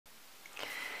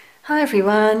Hi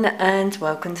everyone and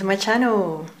welcome to my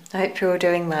channel. I hope you're all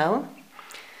doing well.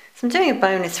 So I'm doing a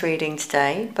bonus reading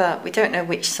today, but we don't know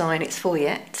which sign it's for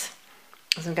yet,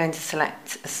 as I'm going to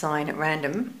select a sign at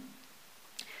random.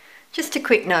 Just a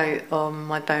quick note on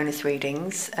my bonus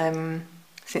readings,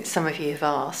 since some of you have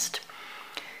asked.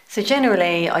 So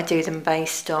generally I do them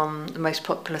based on the most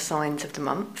popular signs of the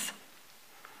month.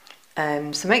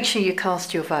 So make sure you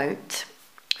cast your vote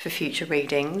for future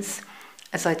readings,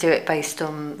 as I do it based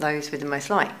on those with the most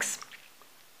likes.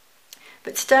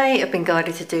 But today I've been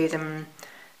guided to do them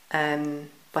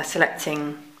by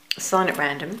selecting a sign at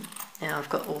random. Now I've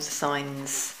got all the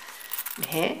signs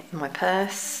here in my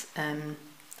purse. I'm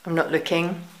not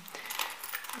looking,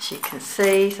 as you can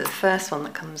see. So the first one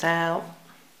that comes out,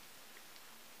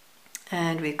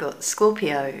 and we've got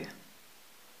Scorpio.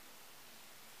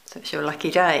 So it's your lucky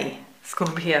day,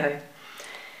 Scorpio.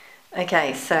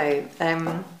 Okay, so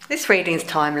this reading is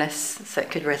timeless, so it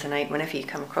could resonate whenever you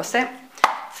come across it.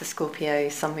 So Scorpio,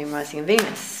 Sun, Moon, Rising and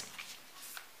Venus.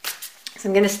 So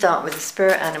I'm going to start with a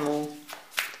spirit animal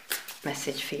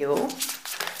message for you all.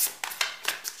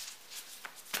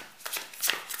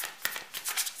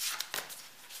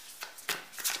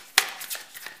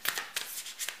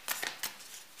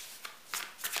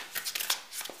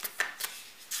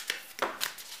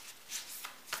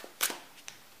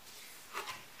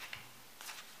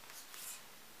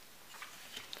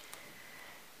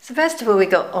 So first of all, we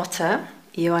got Otter.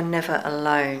 You are never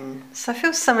alone. So I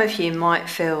feel some of you might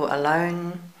feel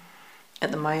alone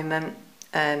at the moment.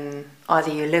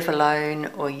 Either you live alone,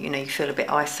 or you feel a bit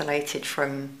isolated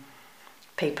from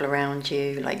people around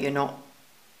you, like you're not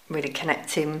really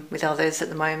connecting with others at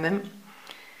the moment.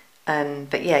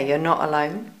 But yeah, you're not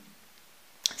alone.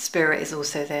 Spirit is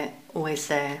also there, always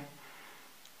there,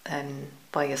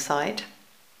 by your side.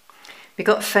 We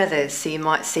got feathers, so you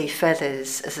might see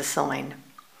feathers as a sign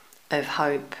of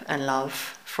hope and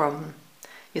love from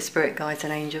your spirit guides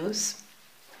and angels.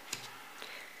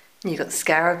 You've got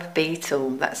scarab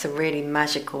beetle. That's a really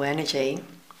magical energy.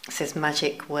 It says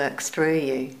magic works through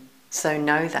you. So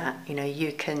know that,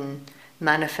 you can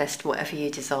manifest whatever you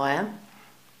desire.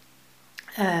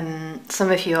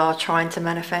 Some of you are trying to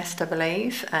manifest, I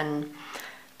believe, and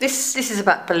this is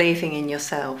about believing in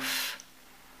yourself.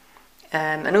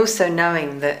 And also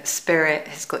knowing that Spirit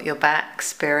has got your back.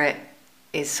 Spirit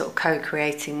is sort of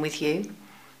co-creating with you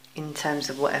in terms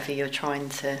of whatever you're trying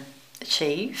to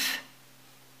achieve.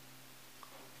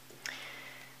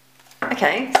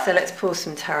 Okay, so let's pull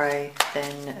some tarot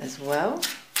then as well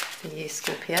for you,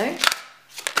 Scorpio.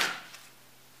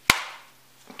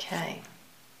 Okay.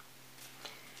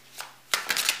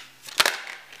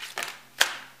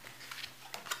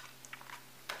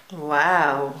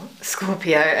 Wow,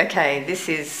 Scorpio. Okay, this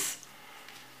is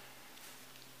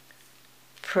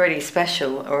pretty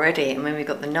special already. And when we've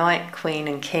got the Knight, Queen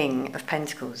and King of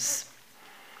Pentacles.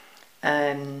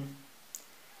 So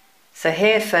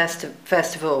here, first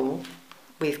of all,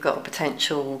 we've got a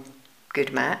potential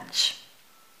good match.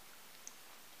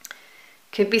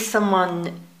 Could be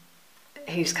someone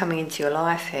who's coming into your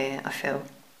life here, I feel.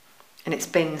 And it's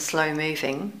been slow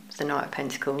moving, the Knight of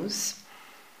Pentacles.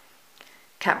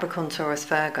 Capricorn, Taurus,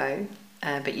 Virgo.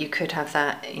 But you could have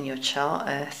that in your chart,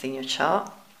 Earth in your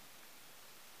chart.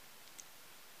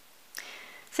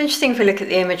 It's interesting if we look at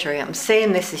the imagery. I'm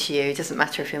seeing this as you. It doesn't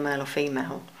matter if you're male or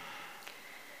female.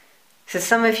 So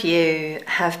some of you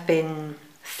have been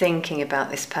thinking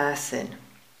about this person.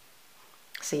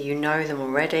 So you know them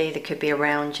already. They could be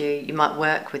around you. You might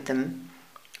work with them.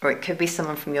 Or it could be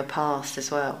someone from your past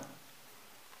as well.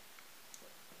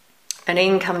 And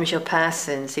in comes your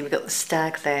person. See, we've got the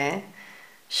stag there,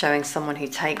 showing someone who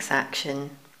takes action.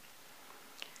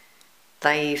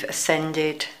 They've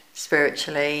ascended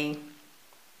spiritually,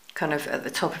 kind of at the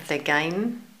top of their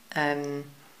game, and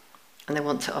they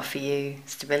want to offer you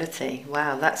stability.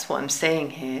 Wow, that's what I'm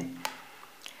seeing here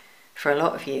for a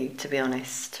lot of you, to be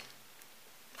honest.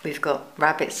 We've got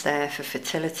rabbits there for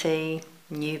fertility,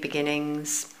 new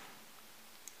beginnings.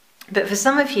 But for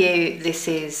some of you, this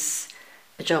is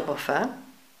a job offer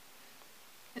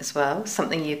as well,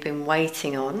 something you've been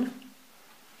waiting on.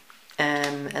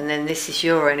 And then this is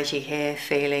your energy here,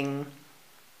 feeling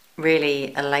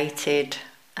really elated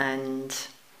and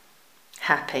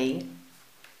happy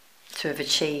to have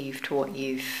achieved what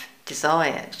you've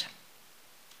desired.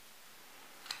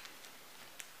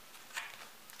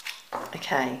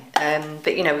 Okay,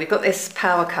 but we've got this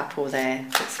power couple there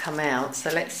that's come out,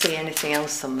 so let's see anything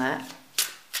else on that.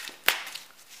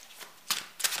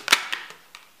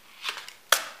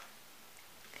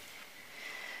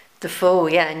 The Fool,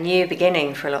 yeah, new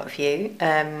beginning for a lot of you.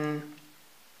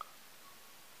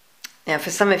 Now,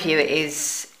 for some of you, it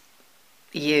is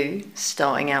you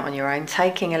starting out on your own,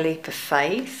 taking a leap of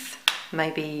faith.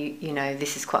 Maybe, you know,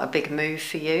 this is quite a big move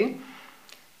for you.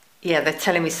 Yeah, they're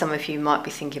telling me some of you might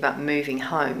be thinking about moving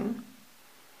home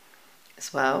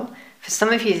as well. For some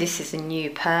of you, this is a new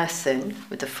person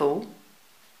with the Fool.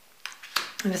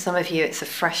 And for some of you, it's a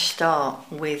fresh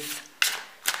start with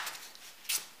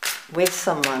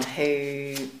someone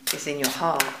who is in your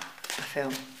heart, I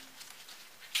feel.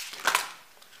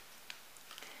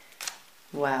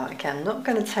 Wow, okay, I'm not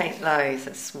going to take those,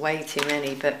 that's way too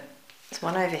many, but there's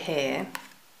one over here.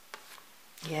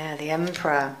 Yeah, the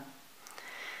Emperor.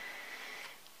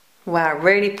 Wow,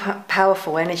 really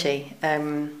powerful energy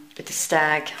with the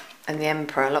Stag and the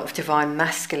Emperor, a lot of divine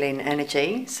masculine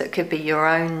energy. So it could be your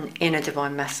own inner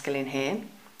divine masculine here,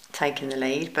 taking the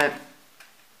lead, but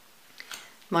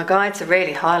my guides are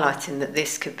really highlighting that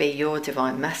this could be your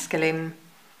divine masculine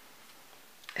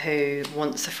who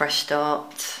wants a fresh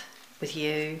start with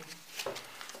you.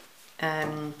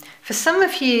 For some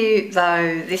of you,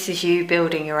 though, this is you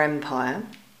building your empire.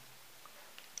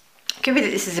 It could be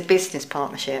that this is a business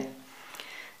partnership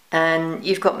and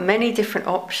you've got many different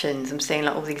options. I'm seeing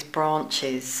like all these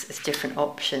branches as different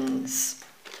options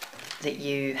that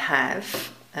you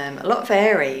have. A lot of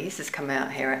Aries has come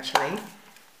out here actually.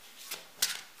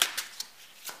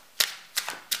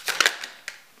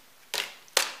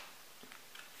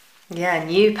 Yeah,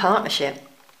 new partnership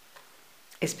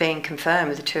is being confirmed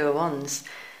with the Two of Wands.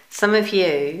 Some of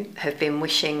you have been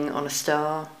wishing on a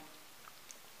star,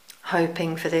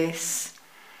 hoping for this.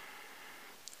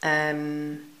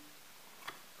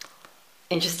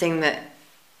 Interesting that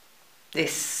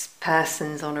this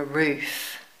person's on a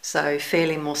roof, so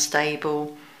feeling more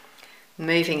stable,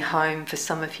 moving home for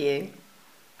some of you.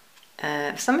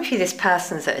 For some of you, this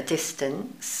person's at a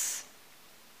distance.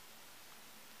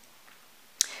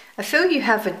 I feel you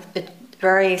have a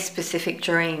very specific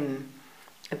dream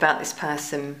about this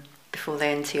person before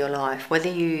they enter your life. Whether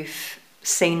you've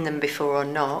seen them before or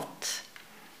not,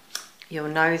 you'll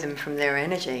know them from their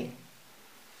energy.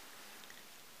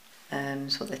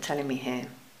 That's what they're telling me here.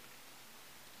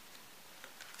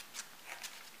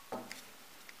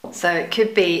 So it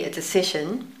could be a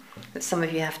decision that some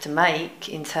of you have to make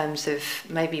in terms of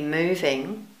maybe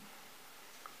moving,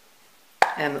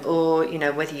 or, you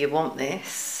know, whether you want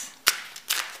this.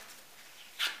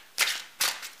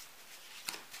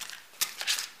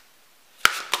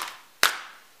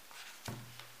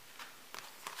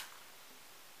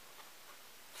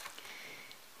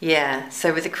 Yeah,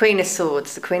 so with the Queen of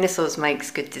Swords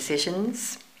makes good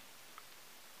decisions,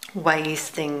 weighs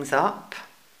things up,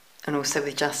 and also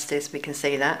with Justice we can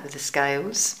see that with the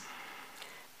scales.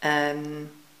 So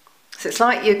it's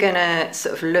like you're going to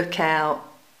sort of look out,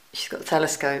 she's got a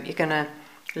telescope, you're going to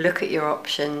look at your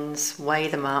options, weigh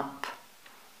them up,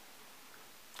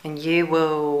 and you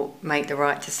will make the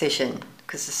right decision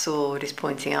because the sword is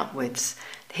pointing upwards.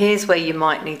 Here's where you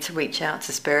might need to reach out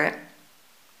to Spirit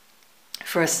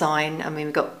for a sign. I mean,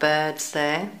 we've got birds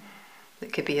there,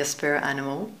 that could be your spirit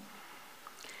animal.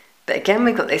 But again,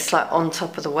 we've got this like on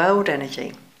top of the world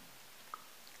energy.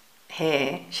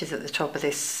 Here, she's at the top of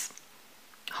this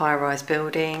high-rise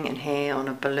building, and here on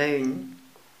a balloon.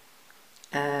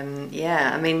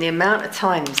 Yeah, I mean, the amount of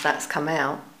times that's come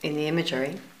out in the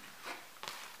imagery.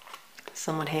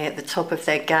 Someone here at the top of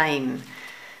their game.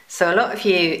 So a lot of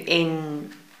you,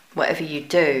 in whatever you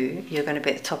do, you're going to be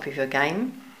at the top of your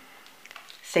game.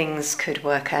 Things could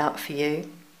work out for you.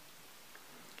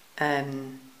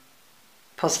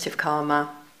 Positive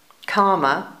karma.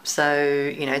 Karma, so,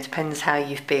 you know, it depends how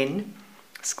you've been,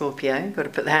 Scorpio. Got to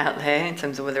put that out there in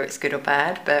terms of whether it's good or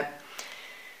bad. But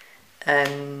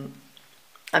I'm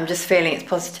just feeling it's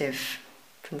positive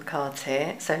from the cards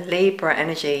here. So Libra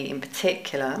energy in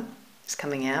particular is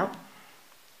coming out.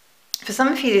 For some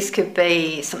of you, this could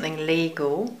be something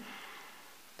legal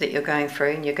that you're going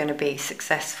through and you're going to be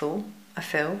successful, I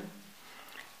feel.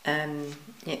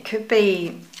 It could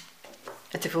be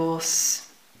a divorce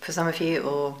for some of you,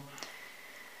 or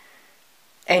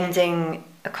ending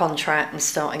a contract and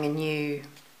starting a new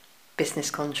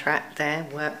business contract there,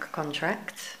 work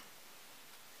contract.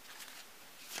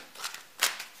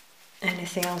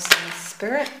 Anything else in the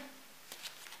spirit?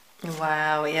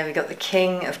 Wow, yeah, we got the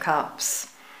King of Cups.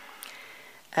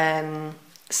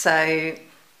 So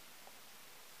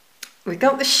we've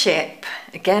got the ship,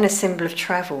 again a symbol of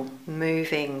travel,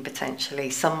 moving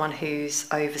potentially, someone who's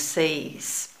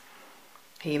overseas,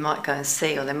 who you might go and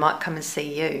see, or they might come and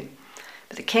see you.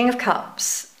 But the King of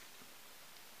Cups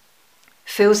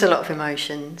feels a lot of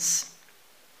emotions.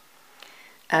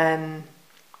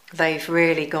 They've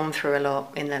really gone through a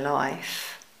lot in their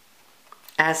life.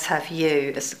 as have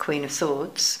you as the Queen of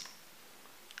Swords.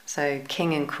 So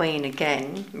King and Queen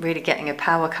again, really getting a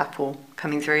power couple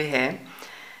coming through here.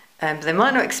 But they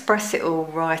might not express it all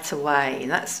right away.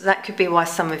 That could be why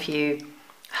some of you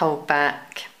hold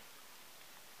back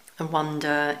and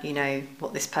wonder, you know,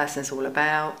 what this person's all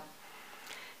about.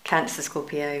 Cancer,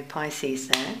 Scorpio, Pisces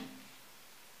there.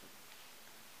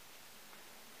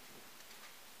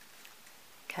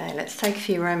 Okay, let's take a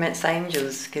few romance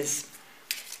angels, because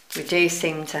we do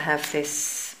seem to have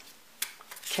this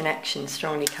connection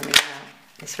strongly coming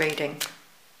out, this reading.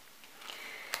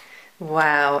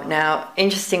 Wow, now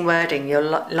interesting wording, your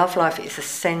love life is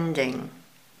ascending.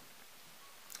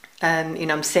 You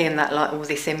know, I'm seeing that, like all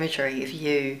this imagery of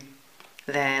you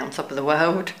there on top of the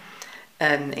world.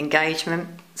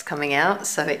 Engagement is coming out,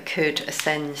 so it could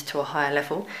ascend to a higher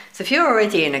level. So if you're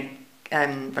already in a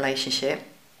relationship,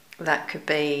 that could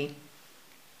be,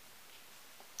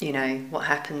 you know, what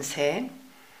happens here.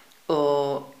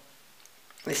 Or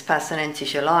this person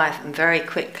enters your life and very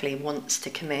quickly wants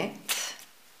to commit.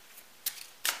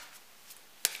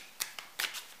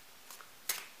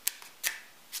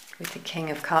 With the King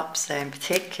of Cups there in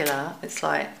particular, it's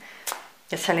like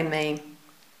they're telling me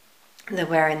they're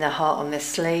wearing their heart on their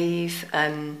sleeve.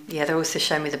 Yeah, they're also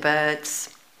showing me the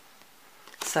birds.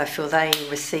 So I feel they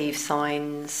receive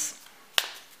signs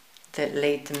that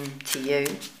lead them to you.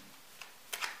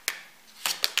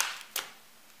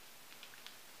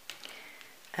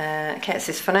 Okay, it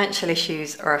says financial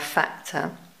issues are a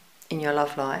factor in your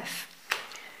love life.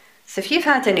 So if you've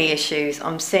had any issues,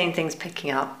 I'm seeing things picking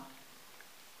up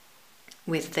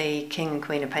with the King and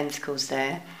Queen of Pentacles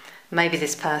there. Maybe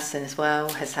this person as well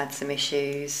has had some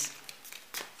issues.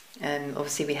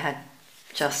 Obviously we had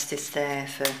justice there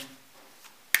for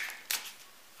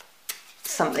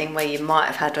something where you might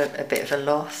have had a bit of a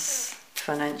loss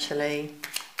financially.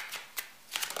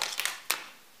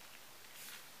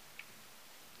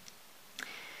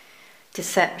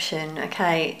 Deception.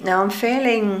 Okay, now I'm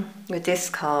feeling with this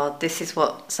card, this is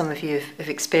what some of you have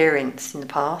experienced in the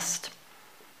past.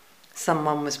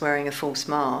 Someone was wearing a false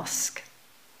mask.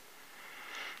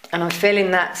 And I'm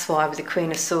feeling that's why with the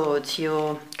Queen of Swords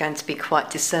you're going to be quite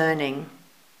discerning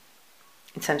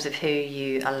in terms of who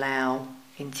you allow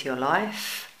into your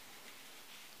life.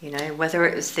 You know, whether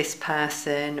it was this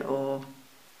person or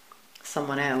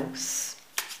someone else.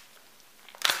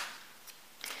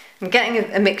 I'm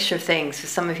getting a mixture of things. For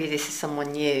some of you this is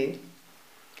someone new.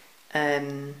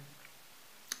 And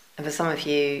for some of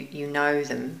you, you know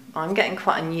them. I'm getting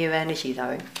quite a new energy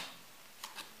though.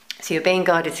 So you're being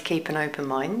guided to keep an open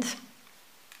mind.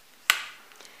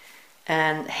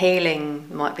 And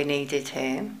healing might be needed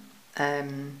here.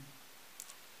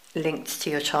 Linked to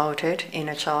your childhood,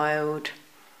 inner child.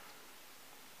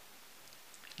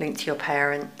 Linked to your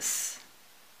parents.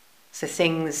 So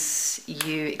things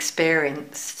you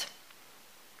experienced.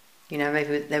 You know,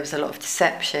 maybe there was a lot of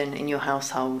deception in your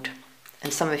household.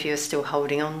 And some of you are still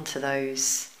holding on to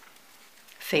those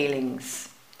feelings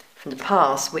from the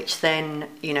past, which then,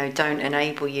 you know, don't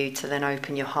enable you to then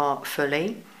open your heart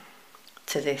fully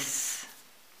to this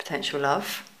potential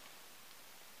love.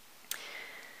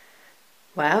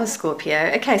 Wow,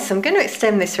 Scorpio. Okay, so I'm going to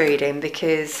extend this reading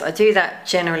because I do that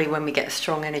generally when we get a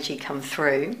strong energy come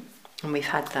through, and we've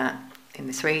had that in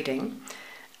this reading.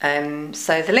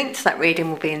 So the link to that reading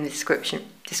will be in the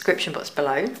description box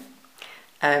below.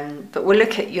 But we'll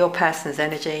look at your person's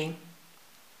energy,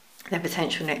 their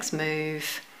potential next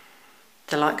move,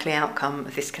 the likely outcome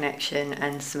of this connection,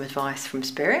 and some advice from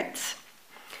Spirit.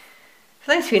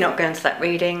 For those of you not going to that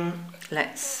reading,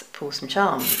 let's pull some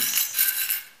charms.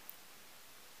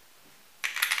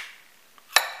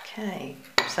 Okay,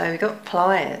 so we've got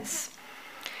pliers,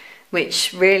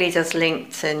 which really does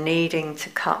link to needing to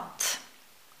cut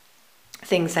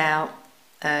things out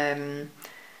that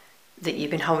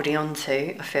you've been holding on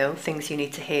to, I feel, things you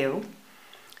need to heal.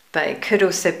 But it could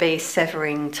also be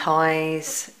severing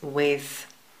ties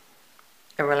with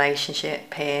a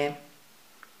relationship here,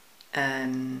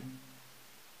 where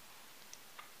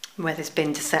there's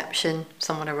been deception,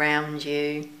 someone around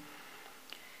you.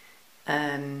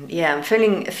 Yeah, I'm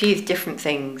feeling a few different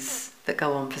things that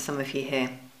go on for some of you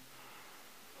here.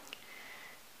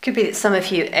 Could be that some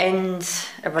of you end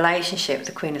a relationship with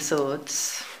the Queen of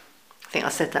Swords. I think I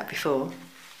said that before.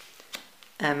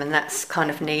 And that's kind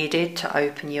of needed to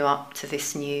open you up to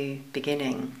this new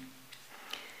beginning.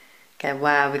 Okay,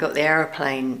 wow, we got the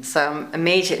aeroplane. So I'm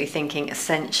immediately thinking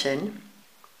ascension.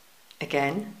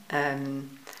 Again,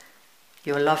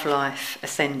 your love life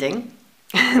ascending,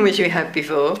 which we had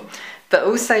before. But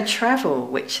also travel,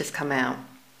 which has come out.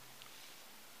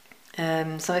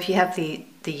 So if you have the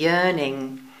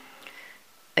yearning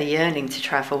a yearning to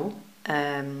travel.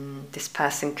 This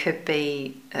person could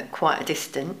be at quite a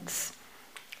distance.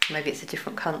 Maybe it's a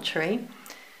different country.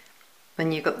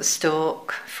 When you've got the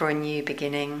stork for a new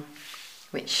beginning,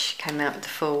 which came out with the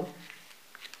Fool,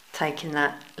 taking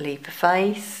that leap of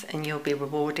faith, and you'll be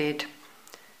rewarded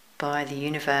by the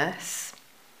universe.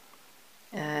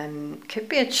 Could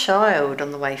be a child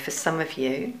on the way for some of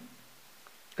you,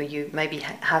 or you maybe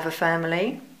have a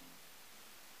family.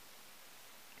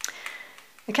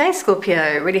 Okay,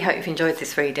 Scorpio, really hope you've enjoyed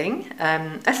this reading.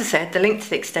 As I said, the link to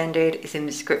the extended is in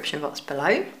the description box below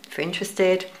if you're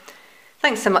interested.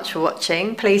 Thanks so much for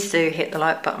watching. Please do hit the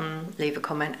like button, leave a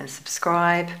comment and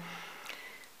subscribe.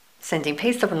 Sending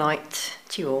peace, love and light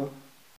to you all.